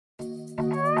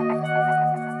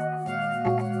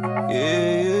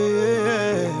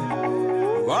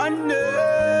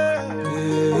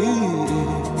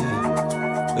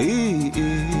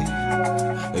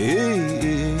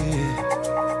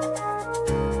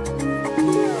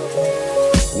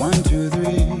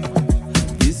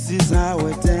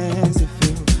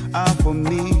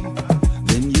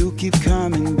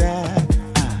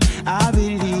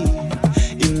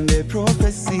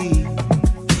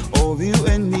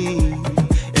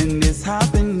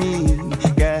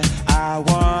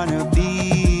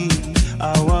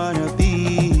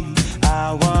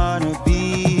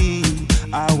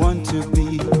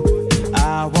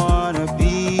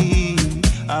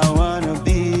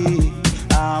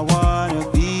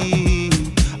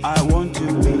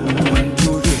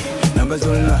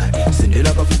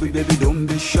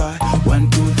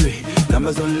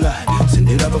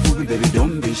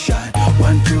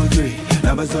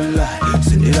numbers online.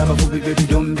 Send it up for me, baby,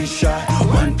 don't be shy.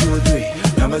 1, 2, 3,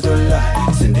 numbers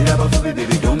online. Send it up for me,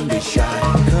 baby, don't be shy.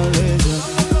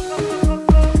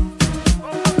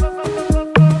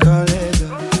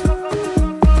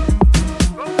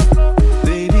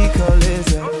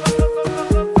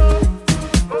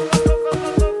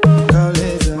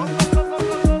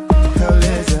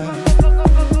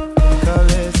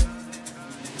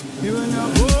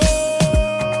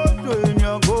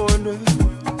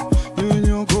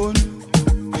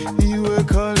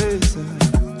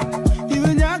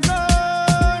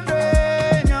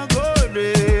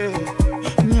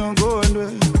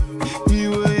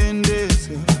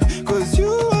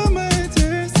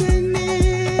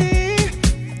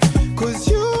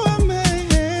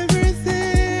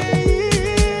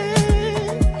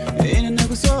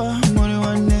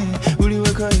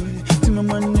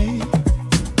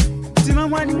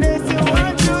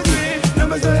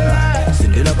 Numbers online,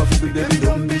 send it up for me, baby,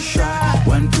 don't be shy.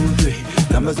 1, 2, 3,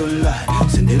 numbers online,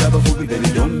 send it up for me, baby,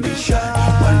 don't be shy.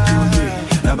 1,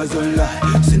 2, 3, numbers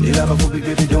online, send it up for me,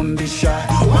 baby, don't be shy.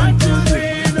 1, 2,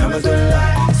 3, numbers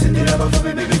online, send it up for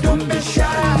me, baby, don't be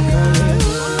shy.